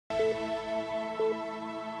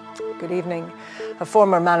Good evening. A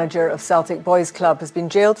former manager of Celtic Boys Club has been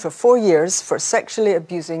jailed for 4 years for sexually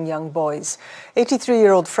abusing young boys.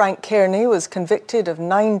 83-year-old Frank Cairney was convicted of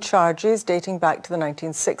 9 charges dating back to the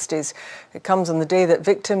 1960s. It comes on the day that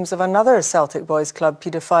victims of another Celtic Boys Club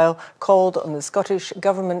paedophile called on the Scottish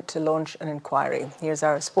Government to launch an inquiry. Here's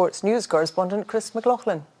our sports news correspondent Chris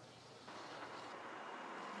McLaughlin.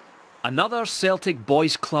 Another Celtic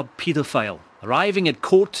Boys Club paedophile arriving at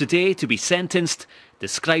court today to be sentenced,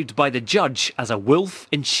 described by the judge as a wolf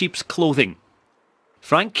in sheep's clothing.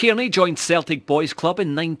 Frank Cairney joined Celtic Boys Club in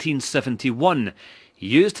 1971. He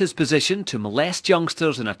used his position to molest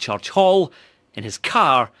youngsters in a church hall, in his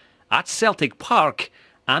car, at Celtic Park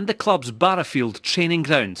and the club's Barrafield training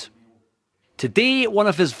ground. Today, one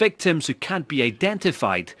of his victims who can't be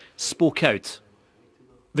identified spoke out.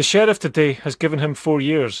 The sheriff today has given him 4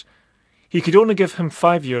 years. He could only give him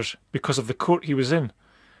 5 years because of the court he was in.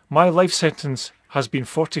 My life sentence has been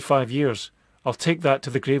 45 years. I'll take that to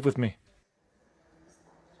the grave with me.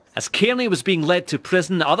 As Cairney was being led to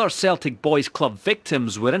prison, other Celtic Boys Club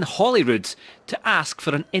victims were in Holyrood to ask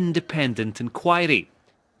for an independent inquiry.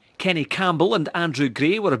 Kenny Campbell and Andrew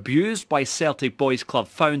Gray were abused by Celtic Boys Club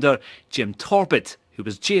founder Jim Torbett, who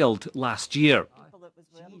was jailed last year.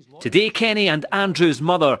 Today, Kenny and Andrew's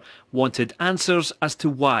mother wanted answers as to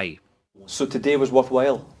why. So today was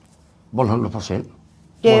worthwhile? 100%.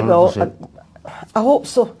 Yeah, well, I hope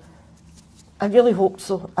so. I really hope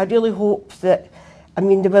so. I really hope that, I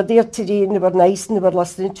mean, they were there today and they were nice and they were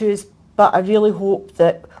listening to us, but I really hope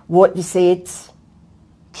that what they said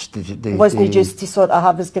wasn't just to sort of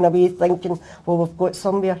have us going away thinking, well, we've got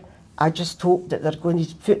somewhere. I just hope that they're going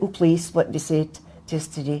to put in place what they said to us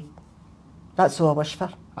today. That's all I wish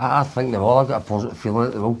for. I think they will. I've got a positive feeling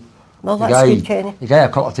that they will. Well, that's good, Kenny. The guy a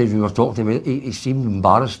couple of times we were talking to him, he seemed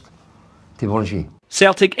embarrassed, to be honest with you.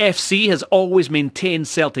 Celtic FC has always maintained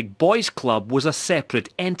Celtic Boys Club was a separate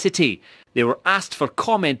entity. They were asked for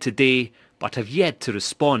comment today, but have yet to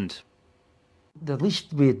respond. The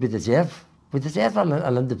least we deserve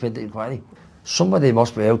an independent inquiry. Somebody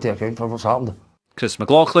must be able to account for what's happened. Chris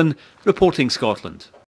McLaughlin, reporting Scotland.